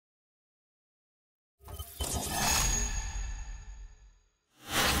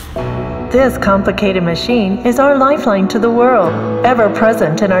This complicated machine is our lifeline to the world, ever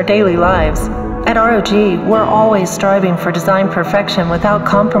present in our daily lives. At ROG, we're always striving for design perfection without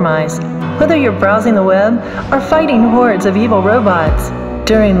compromise, whether you're browsing the web or fighting hordes of evil robots.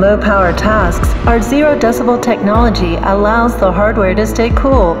 During low-power tasks, our zero-decibel technology allows the hardware to stay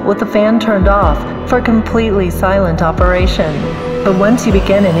cool with the fan turned off for completely silent operation. But once you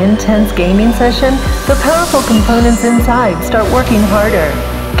begin an intense gaming session, the powerful components inside start working harder.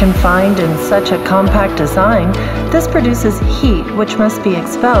 Confined in such a compact design, this produces heat which must be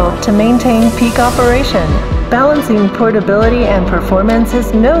expelled to maintain peak operation. Balancing portability and performance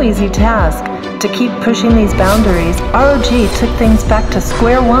is no easy task. To keep pushing these boundaries, ROG took things back to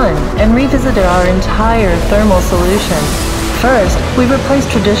square one and revisited our entire thermal solution. First, we replaced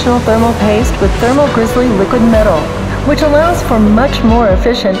traditional thermal paste with thermal grizzly liquid metal, which allows for much more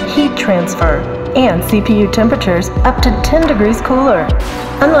efficient heat transfer and CPU temperatures up to 10 degrees cooler.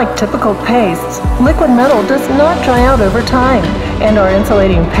 Unlike typical pastes, liquid metal does not dry out over time, and our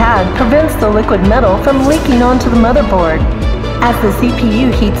insulating pad prevents the liquid metal from leaking onto the motherboard. As the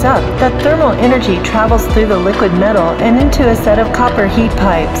CPU heats up, that thermal energy travels through the liquid metal and into a set of copper heat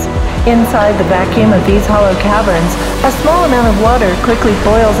pipes. Inside the vacuum of these hollow caverns, a small amount of water quickly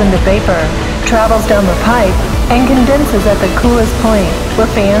boils into vapor, travels down the pipe, and condenses at the coolest point, where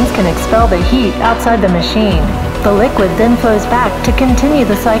fans can expel the heat outside the machine. The liquid then flows back to continue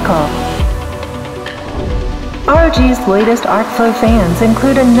the cycle. ROG's latest arc flow fans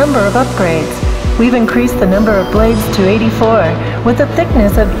include a number of upgrades. We've increased the number of blades to 84, with the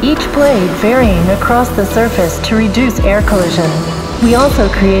thickness of each blade varying across the surface to reduce air collision. We also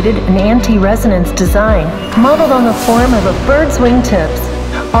created an anti-resonance design, modeled on the form of a bird's wingtips.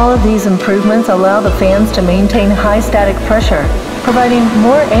 All of these improvements allow the fans to maintain high static pressure, providing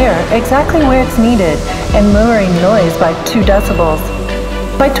more air exactly where it's needed and lowering noise by 2 decibels.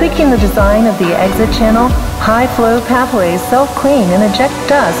 By tweaking the design of the exit channel, high flow pathways self-clean and eject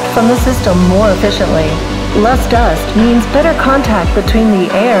dust from the system more efficiently. Less dust means better contact between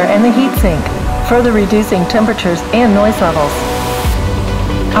the air and the heatsink, further reducing temperatures and noise levels.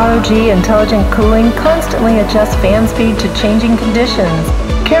 ROG Intelligent Cooling constantly adjusts fan speed to changing conditions,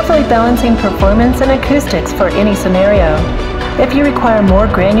 carefully balancing performance and acoustics for any scenario. If you require more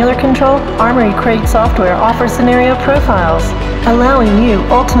granular control, Armory Crate software offers scenario profiles, allowing you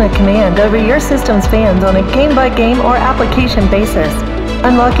ultimate command over your system's fans on a game-by-game or application basis,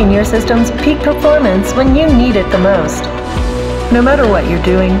 unlocking your system's peak performance when you need it the most. No matter what you're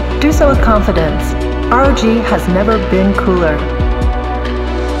doing, do so with confidence. ROG has never been cooler.